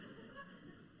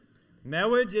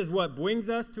Marriage is what brings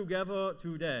us together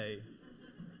today.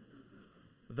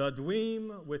 The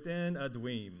dream within a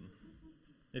dream.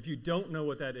 If you don't know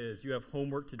what that is, you have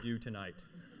homework to do tonight.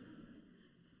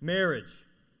 Marriage.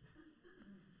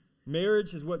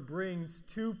 Marriage is what brings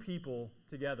two people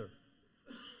together.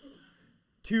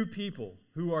 Two people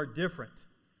who are different.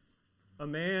 A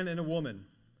man and a woman.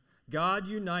 God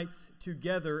unites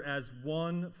together as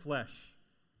one flesh.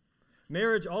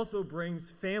 Marriage also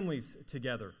brings families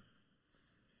together.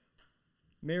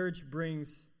 Marriage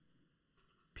brings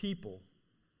people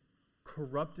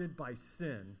corrupted by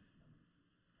sin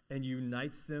and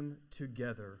unites them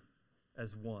together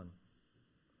as one.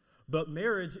 But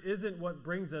marriage isn't what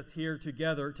brings us here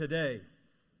together today.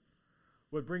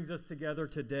 What brings us together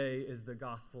today is the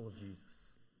gospel of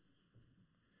Jesus.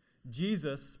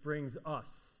 Jesus brings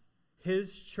us,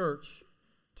 his church,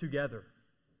 together.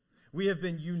 We have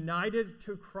been united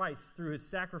to Christ through his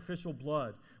sacrificial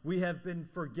blood. We have been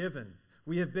forgiven.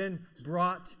 We have been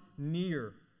brought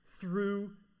near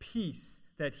through peace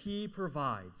that he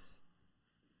provides.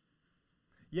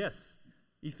 Yes,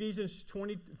 Ephesians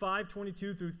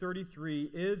 5:22 through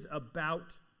 33 is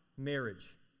about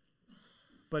marriage,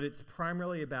 but it's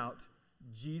primarily about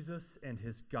Jesus and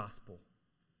his gospel.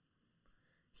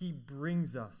 He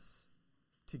brings us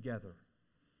together,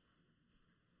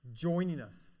 joining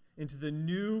us into the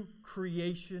new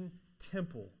creation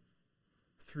temple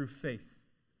through faith.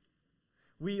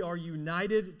 We are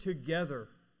united together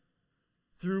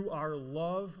through our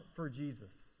love for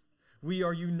Jesus. We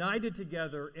are united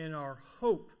together in our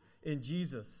hope in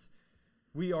Jesus.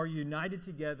 We are united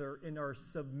together in our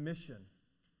submission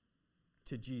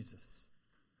to Jesus.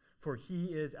 For he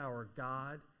is our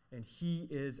God and he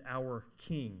is our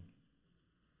King.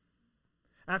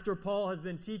 After Paul has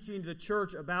been teaching the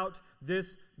church about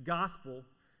this gospel,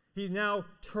 he now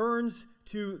turns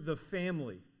to the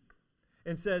family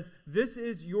and says, this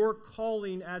is your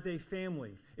calling as a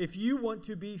family. If you want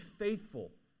to be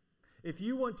faithful, if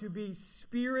you want to be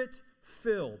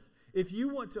spirit-filled, if you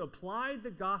want to apply the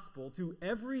gospel to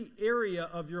every area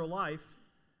of your life,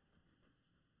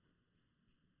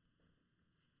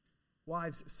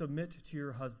 wives, submit to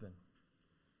your husband.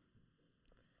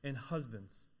 And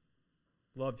husbands,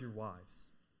 love your wives.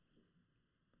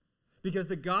 Because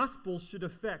the gospel should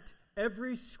affect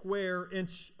every square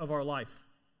inch of our life.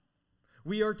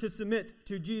 We are to submit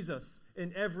to Jesus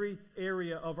in every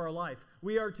area of our life.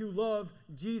 We are to love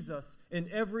Jesus in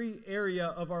every area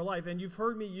of our life. And you've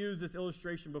heard me use this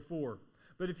illustration before.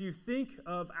 But if you think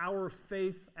of our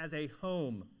faith as a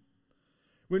home,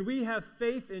 when we have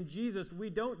faith in Jesus, we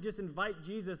don't just invite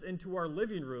Jesus into our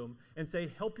living room and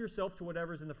say, help yourself to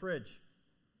whatever's in the fridge.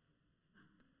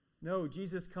 No,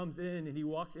 Jesus comes in and he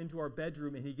walks into our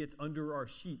bedroom and he gets under our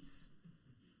sheets.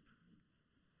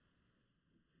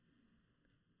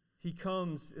 He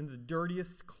comes in the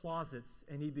dirtiest closets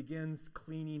and he begins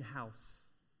cleaning house.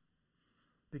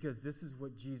 Because this is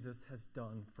what Jesus has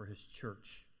done for his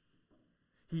church.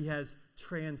 He has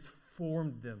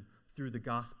transformed them through the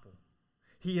gospel.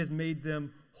 He has made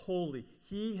them holy.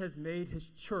 He has made his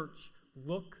church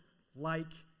look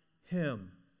like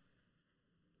him.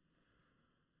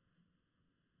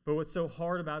 But what's so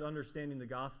hard about understanding the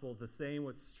gospel is the same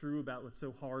what's true about what's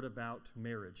so hard about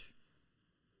marriage.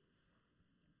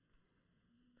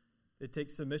 It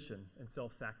takes submission and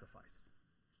self-sacrifice.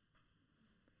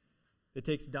 It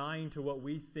takes dying to what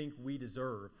we think we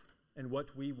deserve and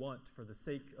what we want for the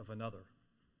sake of another.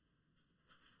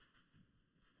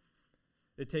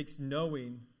 It takes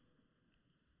knowing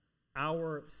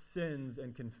our sins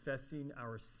and confessing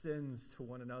our sins to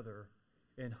one another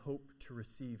in hope to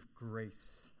receive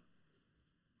grace.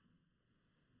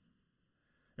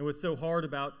 And what's so hard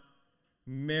about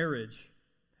marriage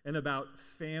and about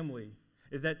family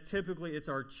is that typically it's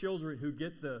our children who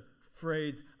get the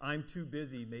phrase, I'm too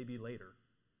busy, maybe later.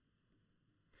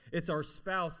 It's our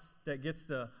spouse that gets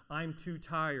the, I'm too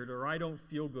tired, or I don't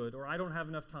feel good, or I don't have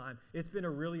enough time. It's been a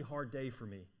really hard day for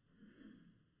me.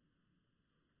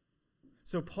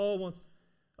 So Paul wants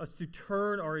us to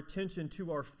turn our attention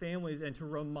to our families and to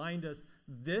remind us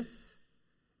this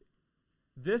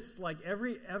like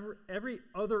every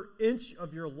other inch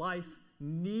of your life,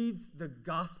 needs the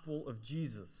gospel of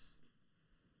Jesus.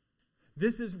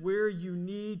 This is where you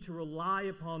need to rely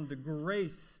upon the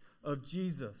grace of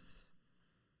Jesus.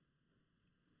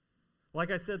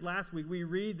 Like I said last week, we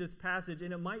read this passage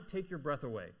and it might take your breath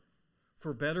away,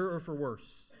 for better or for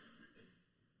worse.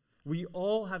 We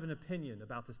all have an opinion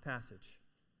about this passage.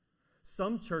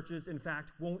 Some churches, in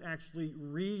fact, won't actually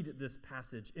read this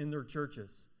passage in their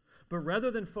churches. But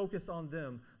rather than focus on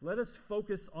them, let us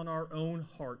focus on our own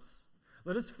hearts.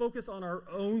 Let us focus on our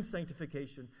own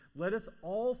sanctification. Let us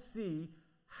all see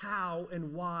how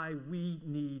and why we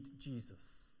need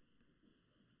Jesus.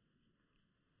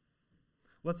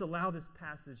 Let's allow this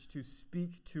passage to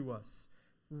speak to us,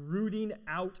 rooting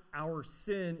out our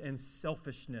sin and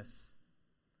selfishness,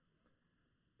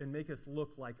 and make us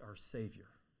look like our Savior,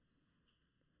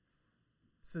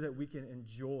 so that we can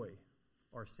enjoy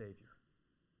our Savior,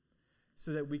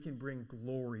 so that we can bring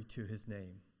glory to his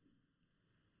name.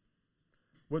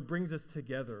 What brings us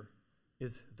together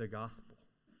is the gospel.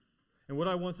 And what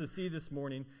I want us to see this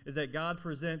morning is that God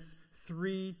presents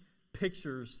three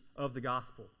pictures of the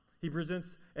gospel. He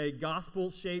presents a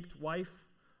gospel-shaped wife,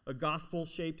 a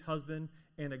gospel-shaped husband,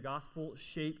 and a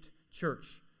gospel-shaped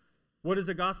church. What does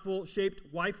a gospel-shaped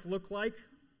wife look like?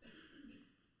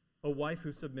 A wife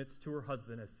who submits to her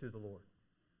husband as to the Lord.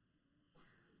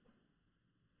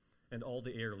 And all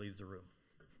the air leaves the room.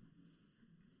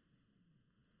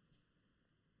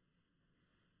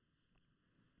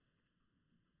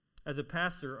 As a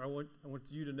pastor, I want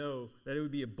you to know that it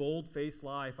would be a bold-faced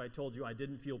lie if I told you I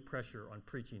didn't feel pressure on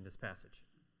preaching this passage.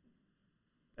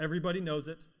 Everybody knows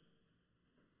it.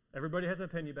 Everybody has an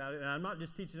opinion about it, and I'm not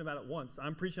just teaching about it once.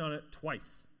 I'm preaching on it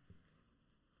twice.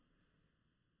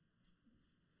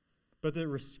 But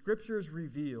the Scriptures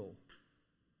reveal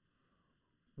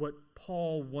what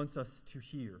Paul wants us to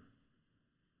hear.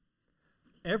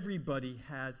 Everybody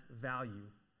has value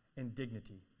and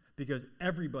dignity, because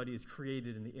everybody is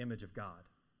created in the image of God.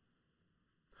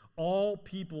 All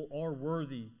people are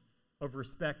worthy of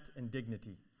respect and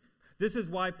dignity. This is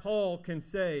why Paul can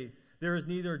say, there is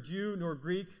neither Jew nor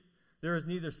Greek, there is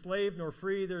neither slave nor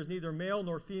free, there is neither male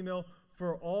nor female,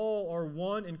 for all are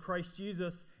one in Christ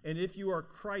Jesus, and if you are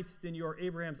Christ, then you are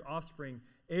Abraham's offspring,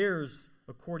 heirs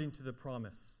according to the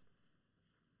promise.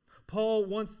 Paul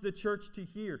wants the church to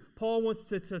hear. Paul wants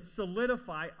to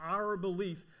solidify our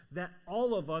belief that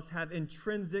all of us have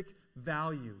intrinsic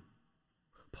value.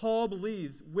 Paul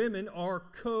believes women are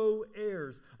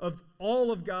co-heirs of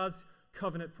all of God's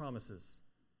covenant promises.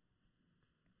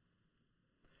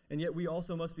 And yet we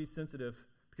also must be sensitive,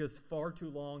 because far too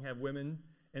long have women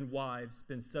and wives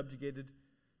been subjugated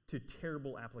to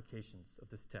terrible applications of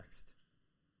this text.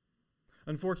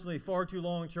 Unfortunately, far too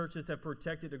long churches have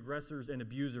protected aggressors and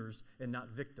abusers and not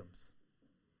victims,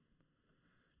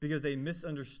 because they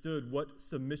misunderstood what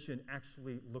submission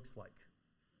actually looks like.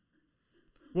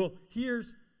 Well,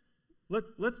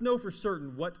 let's know for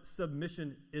certain what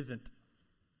submission isn't.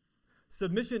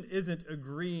 Submission isn't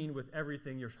agreeing with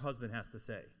everything your husband has to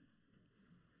say.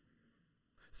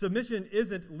 Submission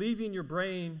isn't leaving your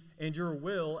brain and your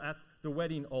will at the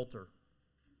wedding altar.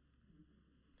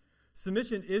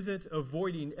 Submission isn't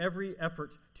avoiding every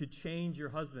effort to change your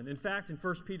husband. In fact, in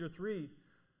 1 Peter 3,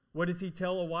 what does he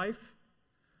tell a wife?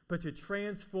 But to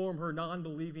transform her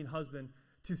non-believing husband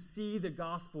to see the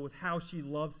gospel with how she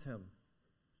loves him.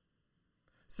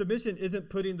 Submission isn't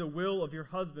putting the will of your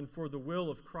husband for the will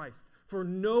of Christ. For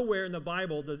nowhere in the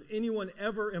Bible does anyone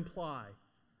ever imply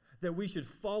that we should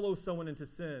follow someone into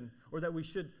sin or that we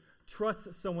should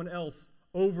trust someone else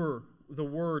over the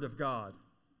word of God.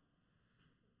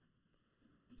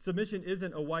 Submission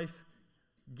isn't a wife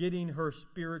getting her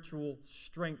spiritual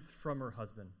strength from her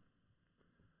husband.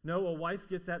 No, a wife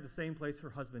gets that the same place her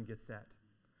husband gets that,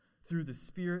 through the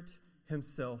Spirit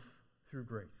himself, through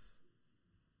grace.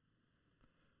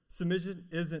 Submission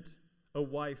isn't a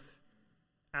wife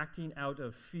acting out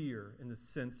of fear in the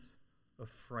sense of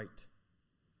fright.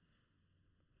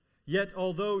 Yet,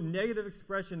 although negative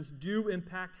expressions do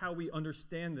impact how we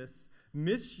understand this,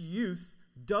 misuse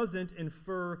doesn't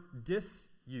infer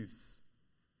disuse.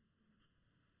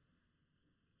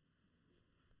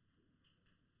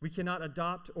 We cannot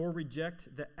adopt or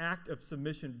reject the act of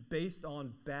submission based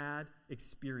on bad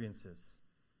experiences.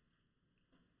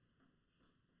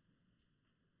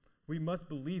 We must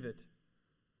believe it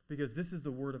because this is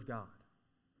the Word of God,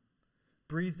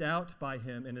 breathed out by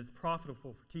Him, and is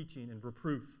profitable for teaching and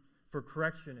reproof, for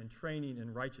correction and training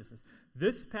in righteousness.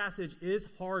 This passage is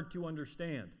hard to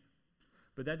understand,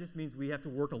 but that just means we have to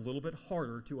work a little bit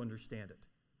harder to understand it.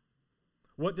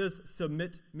 What does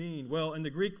submit mean? Well, in the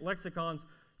Greek lexicons,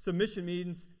 submission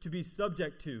means to be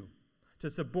subject to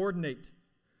subordinate,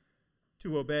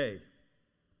 to obey.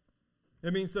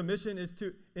 It means submission is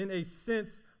to, in a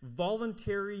sense,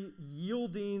 voluntary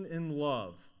yielding in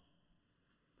love.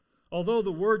 Although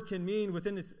the word can mean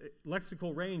within its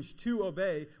lexical range to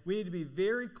obey, we need to be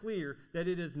very clear that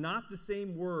it is not the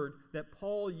same word that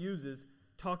Paul uses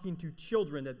talking to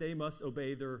children, that they must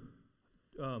obey their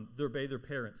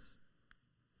parents.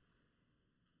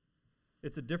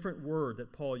 It's a different word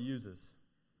that Paul uses.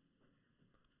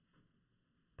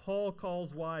 Paul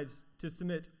calls wives to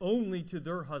submit only to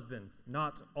their husbands,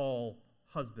 not all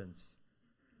husbands.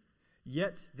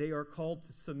 Yet they are called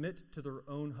to submit to their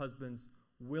own husbands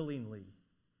willingly,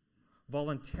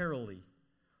 voluntarily,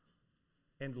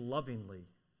 and lovingly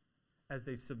as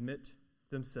they submit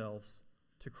themselves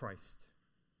to Christ.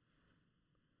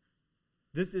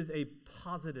 This is a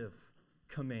positive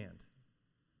command.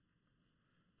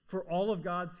 For all of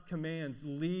God's commands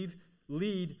lead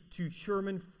to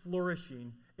human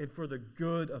flourishing and for the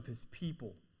good of his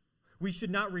people. We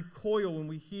should not recoil when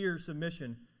we hear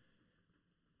submission.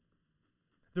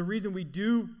 The reason we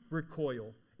do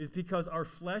recoil is because our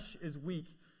flesh is weak,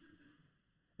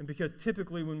 and because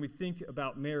typically when we think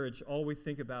about marriage, all we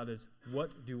think about is,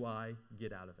 what do I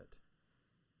get out of it?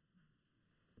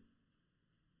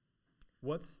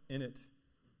 What's in it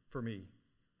for me?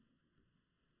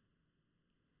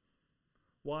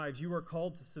 Wives, you are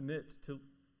called to submit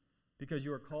because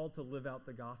you are called to live out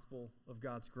the gospel of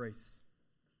God's grace.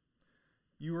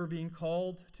 You are being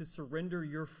called to surrender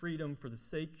your freedom for the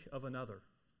sake of another.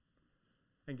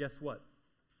 And guess what?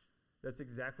 That's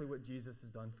exactly what Jesus has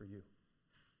done for you.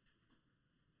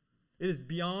 It is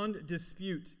beyond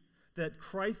dispute that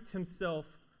Christ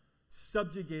himself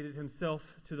subjugated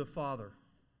himself to the Father.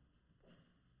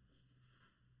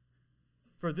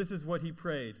 For this is what he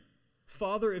prayed.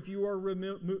 Father, if you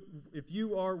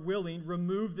are willing,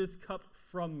 remove this cup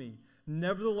from me.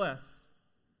 Nevertheless,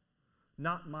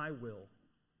 not my will,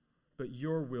 but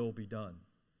your will be done.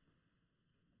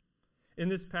 In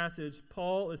this passage,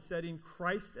 Paul is setting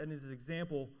Christ as his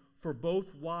example for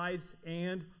both wives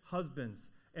and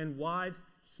husbands. And wives,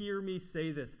 hear me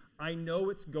say this. I know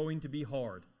it's going to be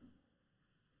hard.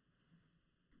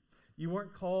 You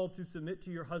weren't called to submit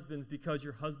to your husbands because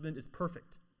your husband is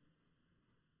perfect.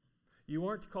 You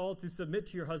aren't called to submit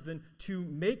to your husband to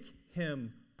make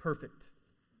him perfect.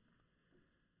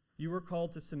 You were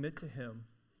called to submit to him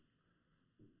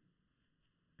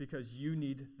because you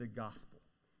need the gospel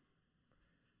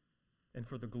and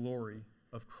for the glory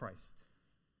of Christ.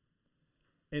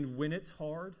 And when it's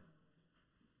hard,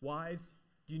 wives,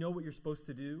 do you know what you're supposed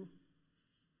to do?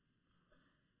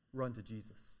 Run to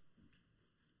Jesus.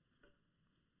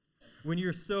 When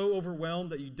you're so overwhelmed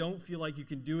that you don't feel like you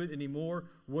can do it anymore,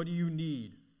 what do you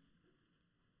need?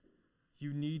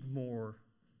 You need more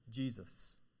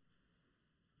Jesus.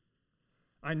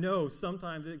 I know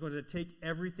sometimes it's going to take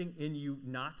everything in you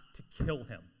not to kill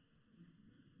him.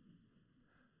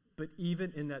 But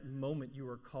even in that moment, you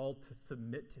are called to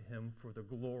submit to him for the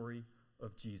glory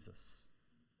of Jesus.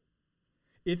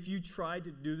 If you try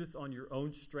to do this on your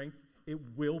own strength, it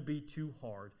will be too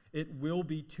hard. It will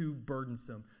be too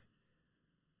burdensome.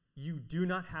 You do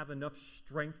not have enough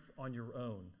strength on your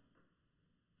own.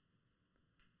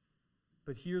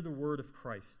 But hear the word of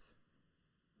Christ.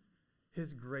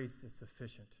 His grace is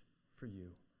sufficient for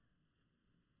you.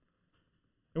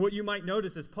 And what you might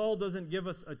notice is Paul doesn't give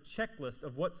us a checklist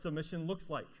of what submission looks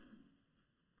like.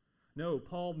 No,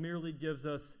 Paul merely gives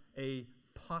us a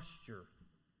posture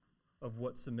of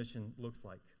what submission looks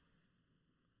like.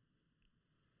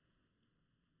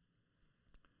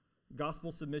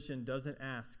 Gospel submission doesn't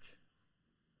ask,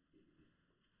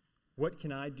 what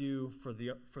can I do for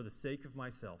the sake of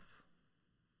myself?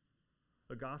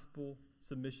 A gospel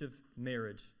submissive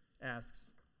marriage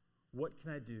asks, what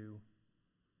can I do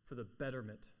for the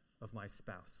betterment of my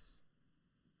spouse?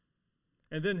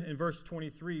 And then in verse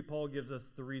 23, Paul gives us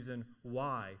the reason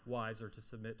why wives are to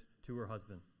submit to her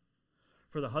husband.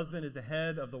 For the husband is the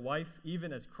head of the wife,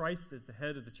 even as Christ is the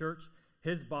head of the church,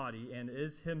 his body, and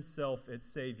is himself its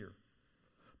Savior.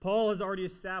 Paul has already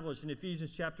established in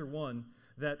Ephesians chapter 1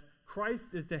 that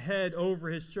Christ is the head over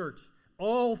his church.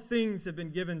 All things have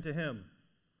been given to him.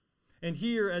 And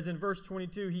here, as in verse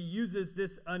 22, he uses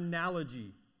this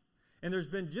analogy. And there's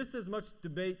been just as much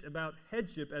debate about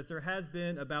headship as there has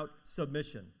been about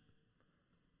submission.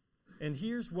 And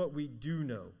here's what we do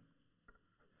know.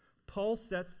 Paul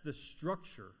sets the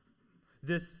structure,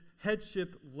 this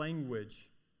headship language,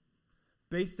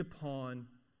 based upon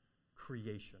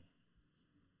creation.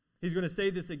 He's going to say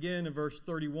this again in verse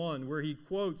 31, where he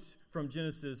quotes from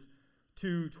Genesis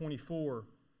 2:24.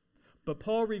 But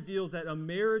Paul reveals that a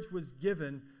marriage was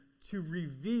given to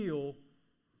reveal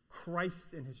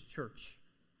Christ in his church.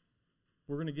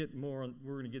 We're going to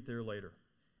get there later.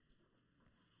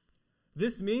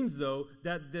 This means, though,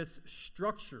 that this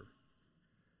structure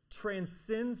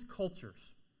transcends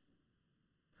cultures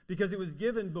because it was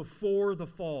given before the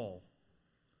fall.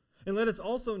 And let us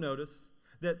also notice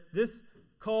that this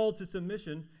call to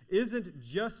submission isn't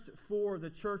just for the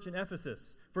church in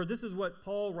Ephesus. For this is what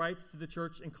Paul writes to the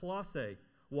church in Colossae.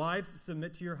 Wives,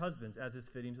 submit to your husbands as is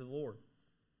fitting to the Lord.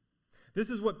 This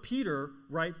is what Peter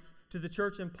writes to the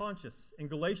church in Pontus, in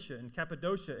Galatia, in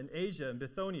Cappadocia, in Asia, and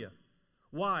Bithynia.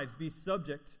 Wives, be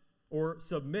subject or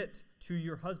submit to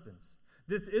your husbands.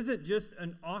 This isn't just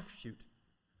an offshoot.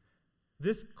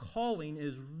 This calling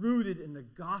is rooted in the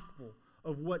gospel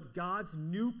of what God's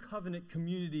new covenant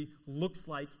community looks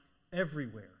like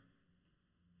everywhere.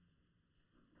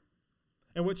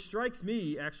 And what strikes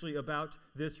me, actually, about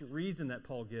this reason that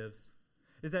Paul gives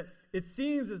is that it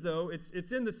seems as though it's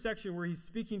in the section where he's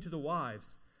speaking to the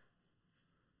wives,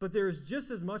 but there is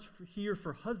just as much here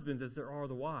for husbands as there are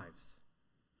the wives.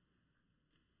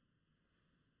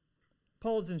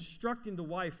 Paul is instructing the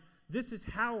wife, this is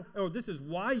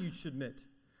why you should submit.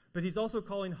 But he's also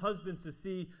calling husbands to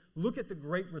see, look at the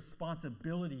great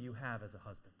responsibility you have as a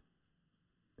husband.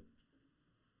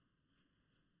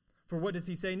 For what does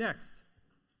he say next?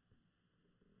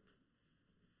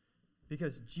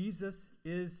 Because Jesus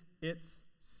is its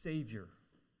Savior.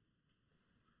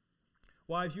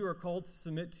 Wives, you are called to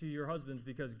submit to your husbands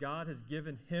because God has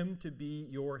given him to be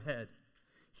your head.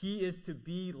 He is to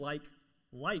be like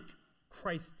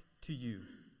Christ to you.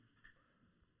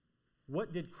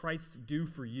 What did Christ do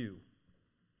for you?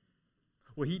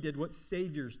 Well, he did what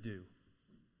saviors do.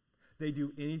 They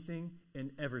do anything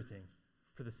and everything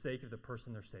for the sake of the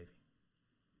person they're saving.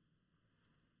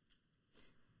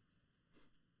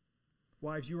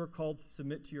 Wives, you are called to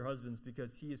submit to your husbands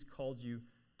because he has called you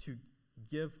to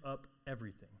give up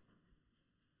everything.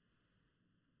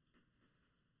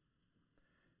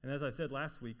 And as I said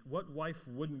last week, what wife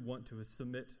wouldn't want to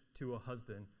submit to a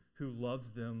husband who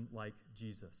loves them like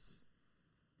Jesus?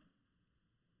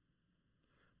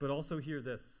 But also hear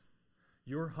this,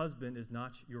 your husband is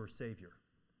not your Savior.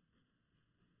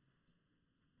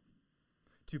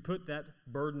 To put that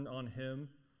burden on him,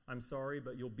 I'm sorry,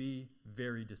 but you'll be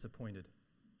very disappointed.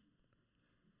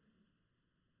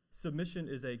 Submission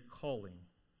is a calling.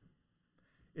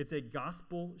 It's a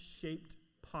gospel-shaped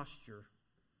posture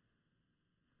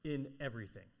in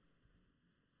everything.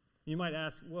 You might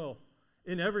ask, well,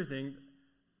 in everything,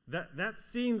 that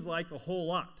seems like a whole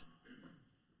lot.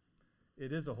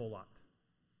 It is a whole lot.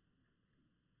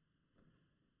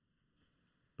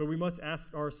 But we must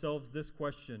ask ourselves this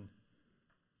question.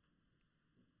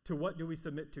 To what do we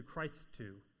submit to Christ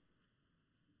to?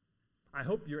 I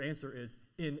hope your answer is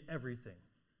in everything.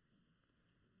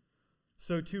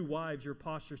 So too, wives, your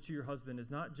postures to your husband is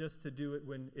not just to do it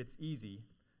when it's easy,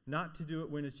 not to do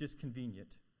it when it's just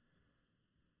convenient,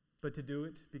 but to do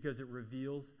it because it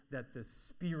reveals that the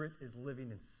Spirit is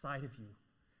living inside of you,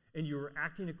 and you are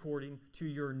acting according to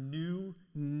your new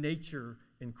nature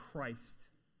in Christ.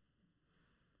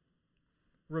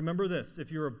 Remember this,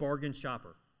 if you're a bargain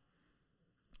shopper.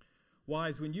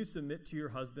 Wives, when you submit to your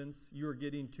husbands, you are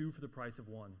getting two for the price of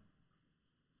one.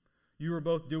 You are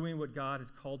both doing what God has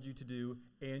called you to do,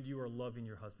 and you are loving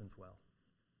your husbands well.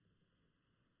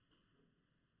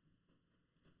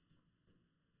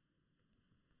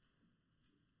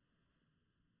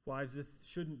 Wives, this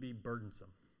shouldn't be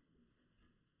burdensome.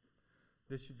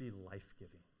 This should be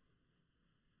life-giving.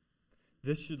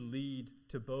 This should lead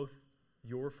to both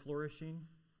your flourishing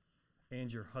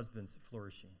and your husband's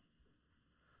flourishing.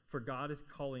 For God is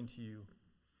calling to you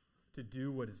to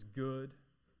do what is good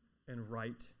and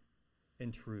right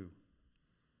and true.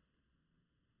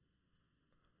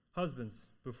 Husbands,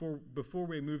 before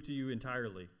we move to you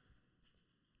entirely,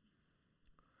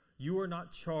 you are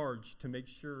not charged to make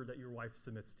sure that your wife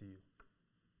submits to you.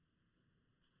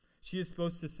 She is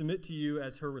supposed to submit to you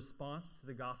as her response to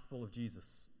the gospel of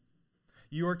Jesus.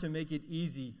 You are to make it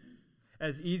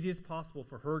as easy as possible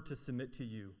for her to submit to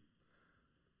you.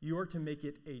 You are to make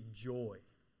it a joy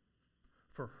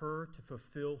for her to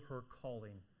fulfill her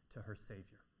calling to her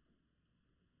Savior.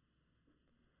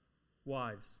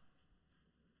 Wives,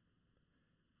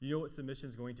 you know what submission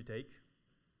is going to take?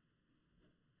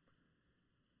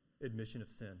 Admission of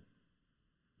sin.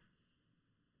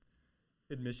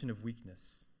 Admission of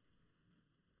weakness.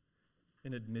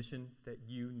 An admission that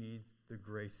you need the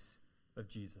grace of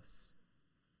Jesus.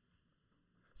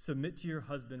 Submit to your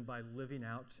husband by living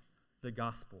out the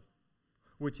gospel,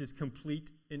 which is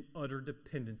complete and utter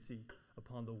dependency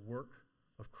upon the work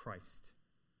of Christ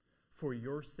for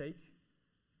your sake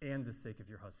and the sake of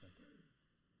your husband.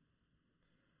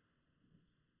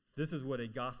 This is what a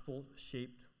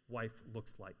gospel-shaped wife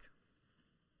looks like.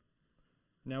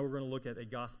 Now we're going to look at a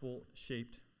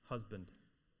gospel-shaped husband.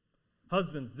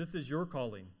 Husbands, this is your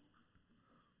calling.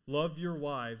 Love your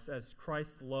wives as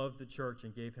Christ loved the church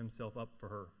and gave himself up for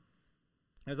her.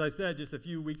 As I said just a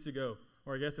few weeks ago,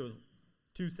 or I guess it was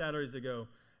 2 Saturdays ago,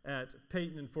 at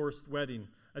Peyton and Forrest's wedding,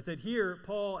 I said here,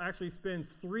 Paul actually spends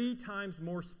 3 times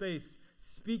more space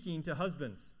speaking to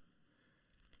husbands.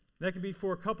 That could be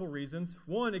for a couple reasons.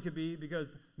 One, it could be because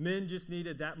men just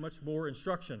needed that much more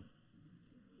instruction.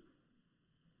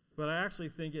 But I actually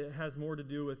think it has more to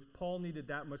do with Paul needed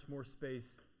that much more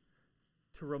space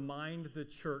to remind the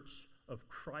church of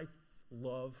Christ's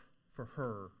love for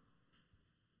her.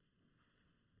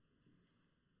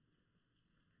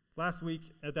 Last week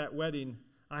at that wedding,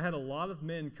 I had a lot of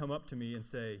men come up to me and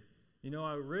say,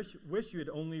 I wish you had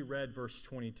only read verse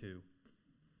 22.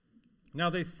 Now,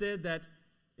 they said that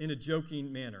in a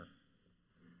joking manner.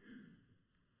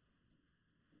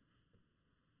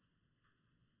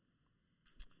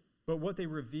 But what they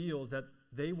reveal is that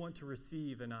they want to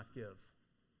receive and not give.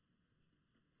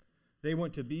 They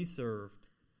want to be served,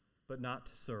 but not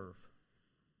to serve.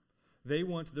 They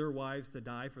want their wives to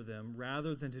die for them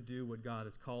rather than to do what God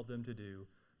has called them to do,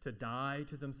 to die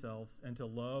to themselves and to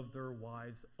love their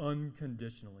wives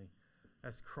unconditionally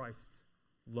as Christ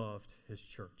loved his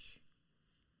church.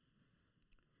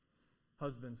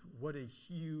 Husbands, what a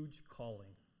huge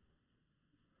calling,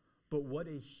 but what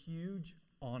a huge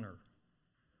honor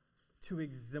to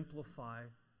exemplify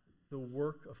the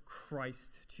work of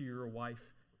Christ to your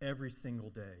wife every single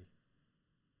day.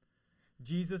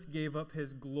 Jesus gave up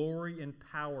his glory and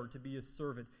power to be a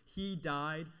servant. He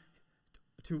died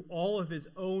to all of his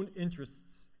own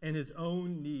interests and his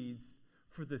own needs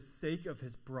for the sake of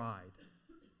his bride.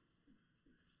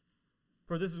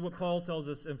 For this is what Paul tells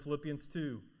us in Philippians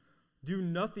 2. Do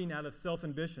nothing out of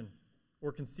self-ambition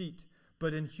or conceit,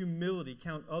 but in humility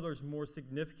count others more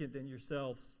significant than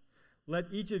yourselves. Let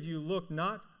each of you look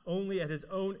not only at his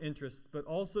own interests, but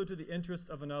also to the interests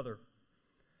of another.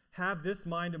 Have this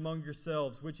mind among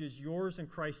yourselves, which is yours in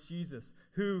Christ Jesus,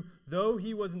 who, though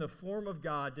he was in the form of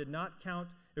God, did not count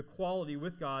equality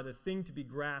with God a thing to be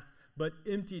grasped, but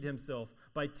emptied himself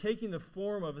by taking the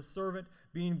form of a servant,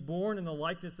 being born in the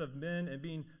likeness of men, and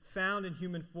being found in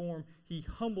human form, he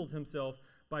humbled himself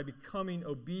by becoming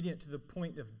obedient to the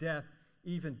point of death,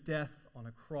 even death on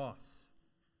a cross.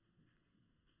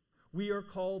 We are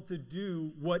called to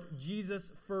do what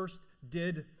Jesus first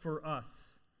did for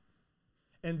us.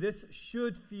 And this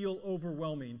should feel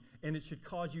overwhelming, and it should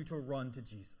cause you to run to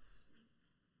Jesus.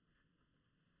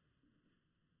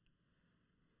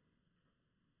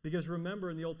 Because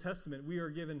remember, in the Old Testament, we are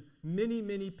given many,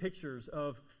 many pictures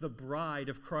of the bride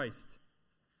of Christ.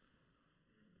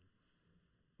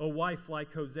 A wife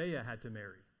like Hosea had to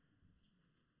marry.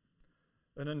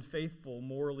 An unfaithful,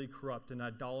 morally corrupt, an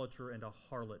idolater, and a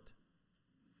harlot.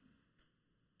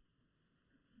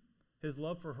 His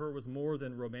love for her was more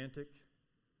than romantic.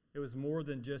 It was more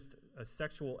than just a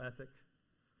sexual ethic.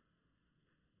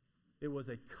 It was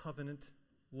a covenant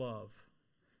love.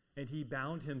 And he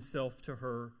bound himself to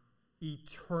her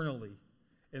eternally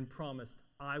and promised,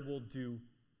 I will do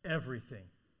everything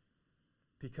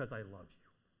because I love you.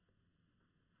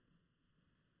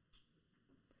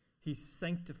 He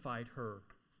sanctified her.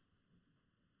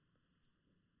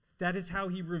 That is how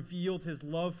he revealed his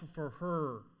love for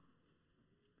her.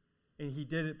 And he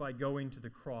did it by going to the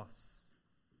cross.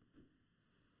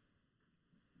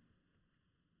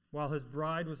 While his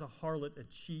bride was a harlot, a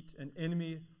cheat, an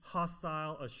enemy,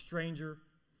 hostile, a stranger,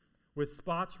 with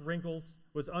spots, wrinkles,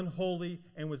 was unholy,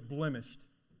 and was blemished,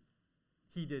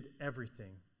 he did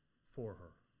everything for her.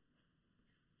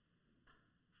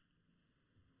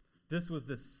 This was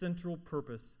the central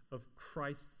purpose of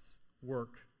Christ's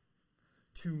work,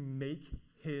 to make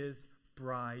his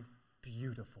bride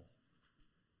beautiful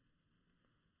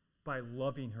by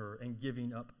loving her and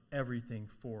giving up everything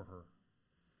for her.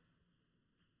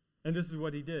 And this is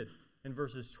what he did in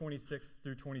verses 26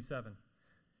 through 27.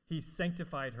 He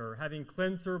sanctified her, having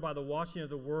cleansed her by the washing of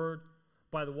the word,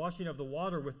 by the washing of the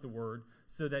water with the word,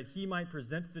 so that he might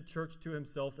present the church to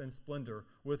himself in splendor,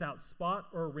 without spot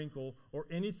or wrinkle or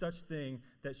any such thing,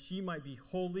 that she might be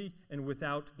holy and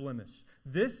without blemish.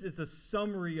 This is a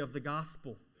summary of the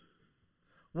gospel.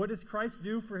 What does Christ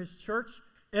do for his church?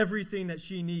 Everything that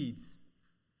she needs.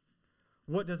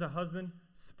 What does a husband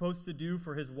supposed to do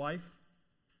for his wife?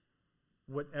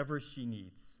 Whatever she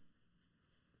needs.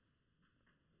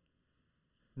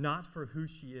 Not for who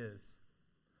she is,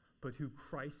 but who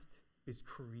Christ is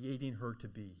creating her to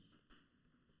be.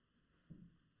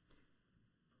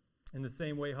 In the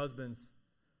same way, husbands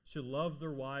should love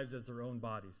their wives as their own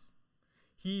bodies.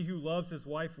 He who loves his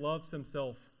wife loves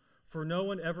himself, for no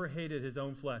one ever hated his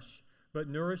own flesh, but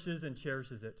nourishes and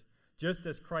cherishes it, just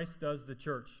as Christ does the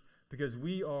church, because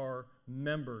we are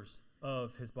members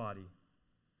of his body.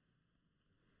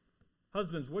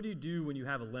 Husbands, what do you do when you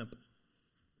have a limp?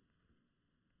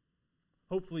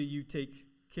 Hopefully you take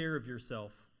care of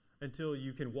yourself until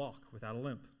you can walk without a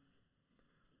limp.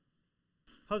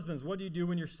 Husbands, what do you do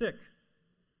when you're sick?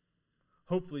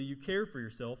 Hopefully you care for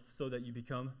yourself so that you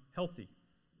become healthy.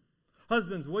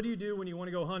 Husbands, what do you do when you want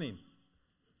to go hunting?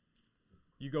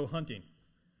 You go hunting.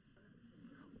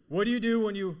 What do you do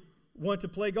when you want to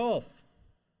play golf?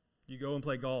 You go and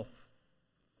play golf.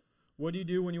 What do you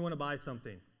do when you want to buy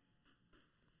something?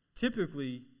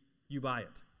 Typically, you buy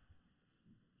it.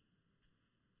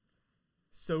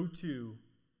 So too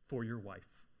for your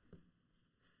wife.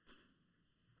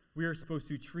 We are supposed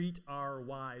to treat our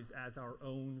wives as our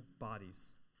own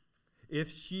bodies. If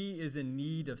she is in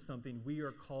need of something, we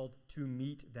are called to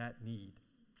meet that need.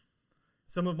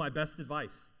 Some of my best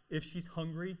advice: if she's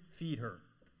hungry, feed her.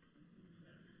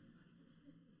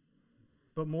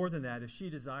 But more than that, if she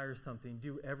desires something,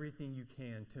 do everything you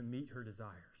can to meet her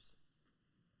desires.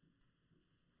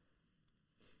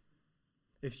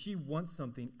 If she wants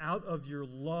something, out of your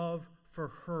love for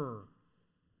her,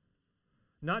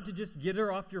 not to just get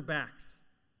her off your backs,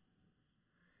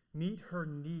 meet her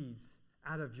needs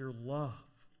out of your love.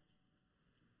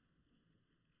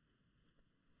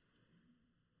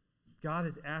 God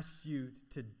has asked you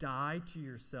to die to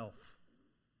yourself.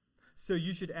 So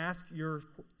you should ask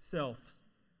yourself,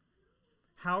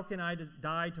 how can I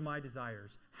die to my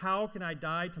desires? How can I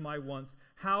die to my wants?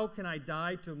 How can I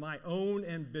die to my own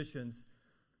ambitions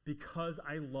because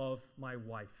I love my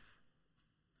wife?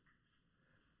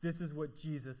 This is what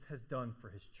Jesus has done for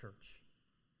his church.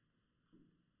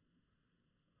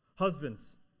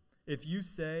 Husbands, if you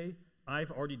say, I've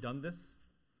already done this,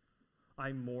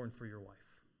 I mourn for your wife.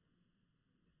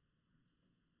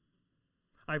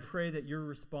 I pray that your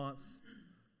response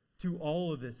to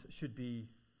all of this should be,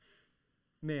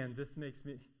 man, this makes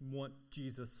me want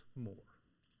Jesus more.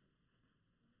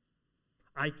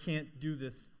 I can't do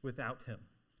this without him.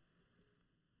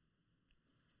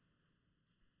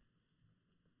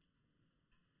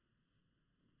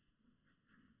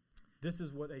 This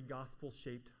is what a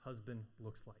gospel-shaped husband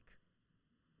looks like.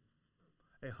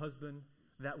 A husband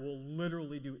that will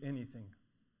literally do anything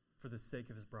for the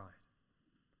sake of his bride,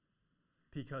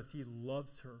 because he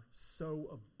loves her so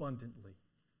abundantly.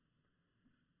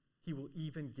 He will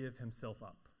even give himself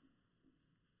up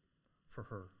for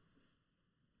her.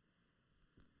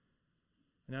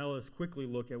 Now let's quickly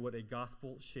look at what a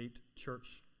gospel-shaped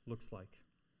church looks like.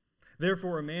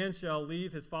 Therefore, a man shall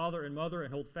leave his father and mother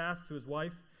and hold fast to his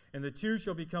wife, and the two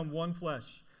shall become one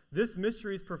flesh. This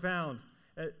mystery is profound,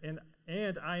 and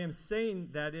I am saying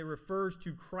that it refers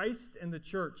to Christ and the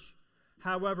church.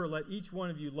 However, let each one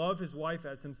of you love his wife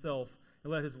as himself,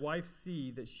 and let his wife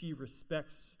see that she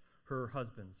respects her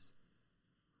husbands.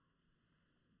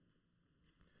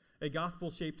 A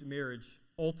gospel-shaped marriage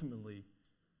ultimately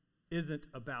isn't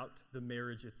about the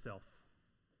marriage itself.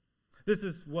 This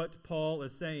is what Paul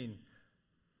is saying.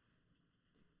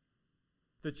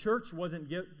 The church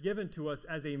wasn't given to us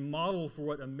as a model for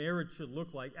what a marriage should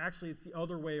look like. Actually, it's the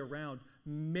other way around.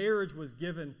 Marriage was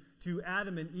given to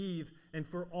Adam and Eve and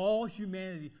for all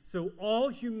humanity, so all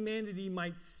humanity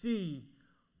might see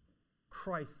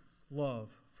Christ's love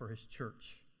for his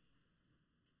church.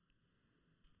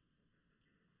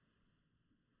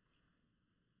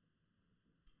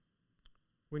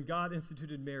 When God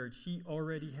instituted marriage, he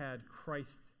already had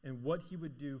Christ and what he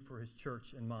would do for his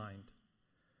church in mind.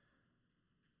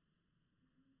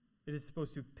 It is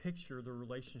supposed to picture the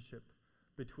relationship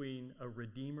between a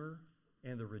redeemer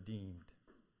and the redeemed.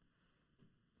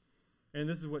 And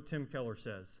this is what Tim Keller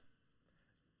says.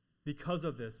 Because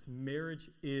of this, marriage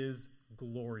is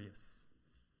glorious,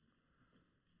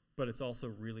 but it's also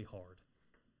really hard.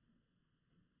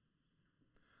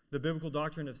 The biblical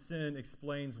doctrine of sin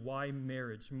explains why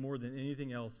marriage, more than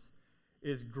anything else,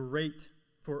 is great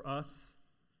for us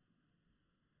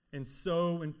and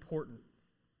so important,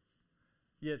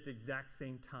 yet at the exact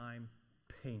same time,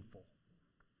 painful.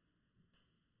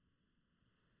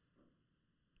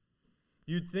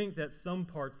 You'd think that some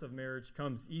parts of marriage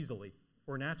comes easily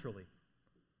or naturally,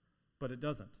 but it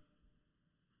doesn't.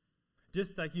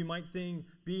 Just like you might think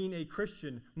being a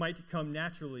Christian might come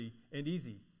naturally and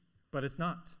easy, but it's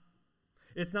not.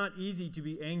 It's not easy to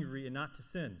be angry and not to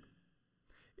sin.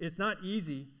 It's not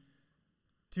easy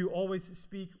to always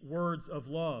speak words of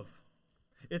love.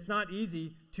 It's not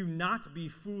easy to not be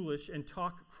foolish and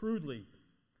talk crudely.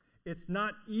 It's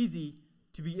not easy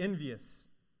to be envious.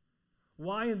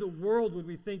 Why in the world would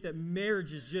we think that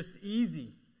marriage is just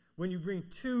easy when you bring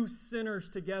two sinners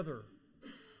together?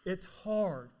 It's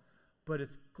hard, but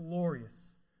it's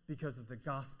glorious because of the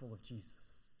gospel of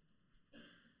Jesus.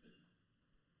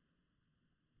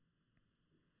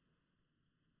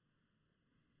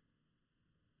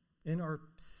 In our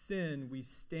sin, we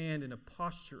stand in a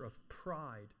posture of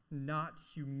pride, not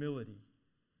humility.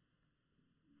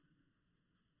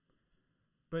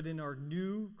 But in our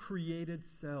new created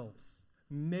selves,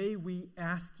 may we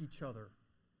ask each other,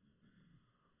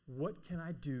 what can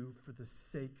I do for the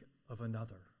sake of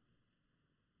another?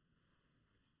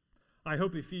 I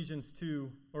hope Ephesians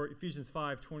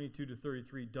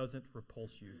 5:22-33 doesn't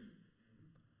repulse you.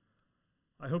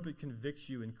 I hope it convicts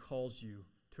you and calls you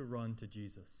to run to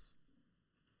Jesus.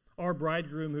 Our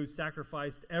bridegroom who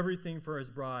sacrificed everything for his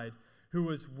bride, who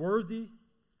was worthy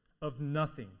of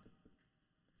nothing,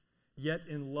 yet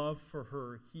in love for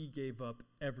her, he gave up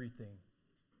everything.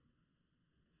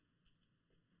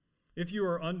 If you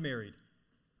are unmarried,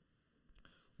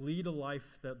 lead a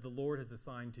life that the Lord has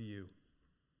assigned to you.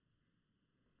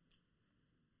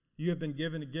 You have been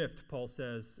given a gift, Paul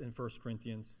says in 1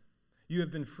 Corinthians. You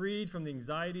have been freed from the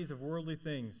anxieties of worldly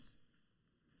things.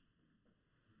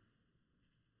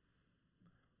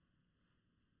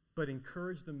 But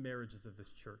encourage the marriages of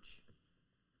this church.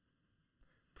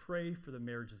 Pray for the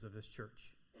marriages of this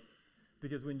church.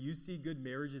 Because when you see good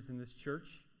marriages in this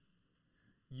church,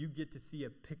 you get to see a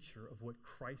picture of what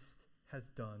Christ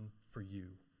has done for you.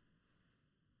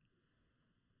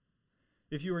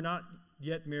 If you are not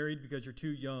yet married because you're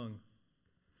too young,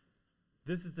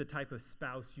 this is the type of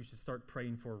spouse you should start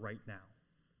praying for right now.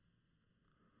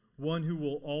 One who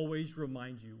will always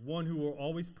remind you, one who will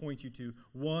always point you to,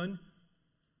 one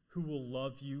who will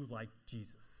love you like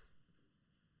Jesus.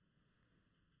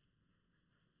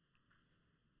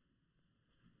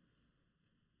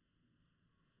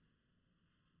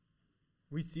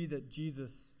 We see that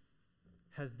Jesus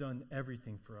has done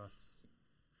everything for us.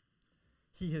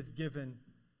 He has given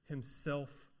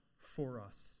himself for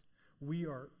us. We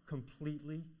are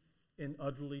completely and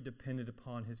utterly dependent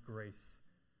upon his grace.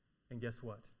 And guess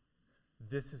what?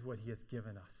 This is what he has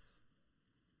given us.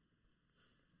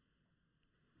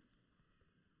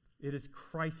 It is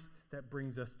Christ that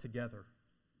brings us together.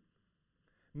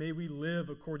 May we live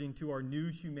according to our new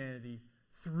humanity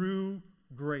through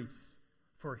grace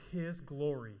for his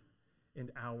glory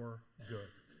and our good.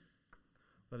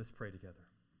 Let us pray together.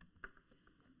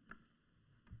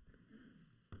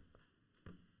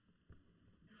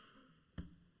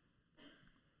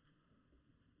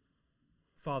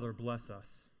 Father, bless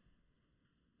us.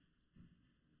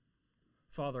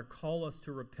 Father, call us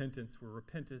to repentance where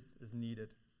repentance is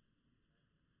needed.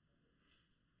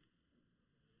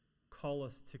 Call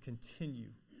us to continue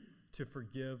to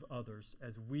forgive others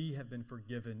as we have been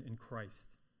forgiven in Christ.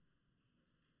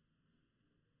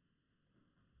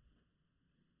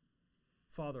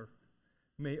 Father,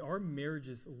 may our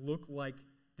marriages look like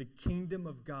the kingdom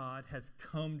of God has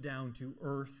come down to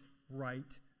earth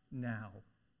right now.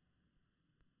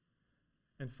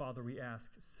 And Father, we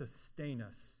ask, sustain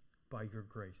us by your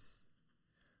grace,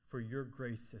 for your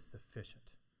grace is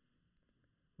sufficient.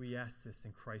 We ask this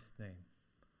in Christ's name.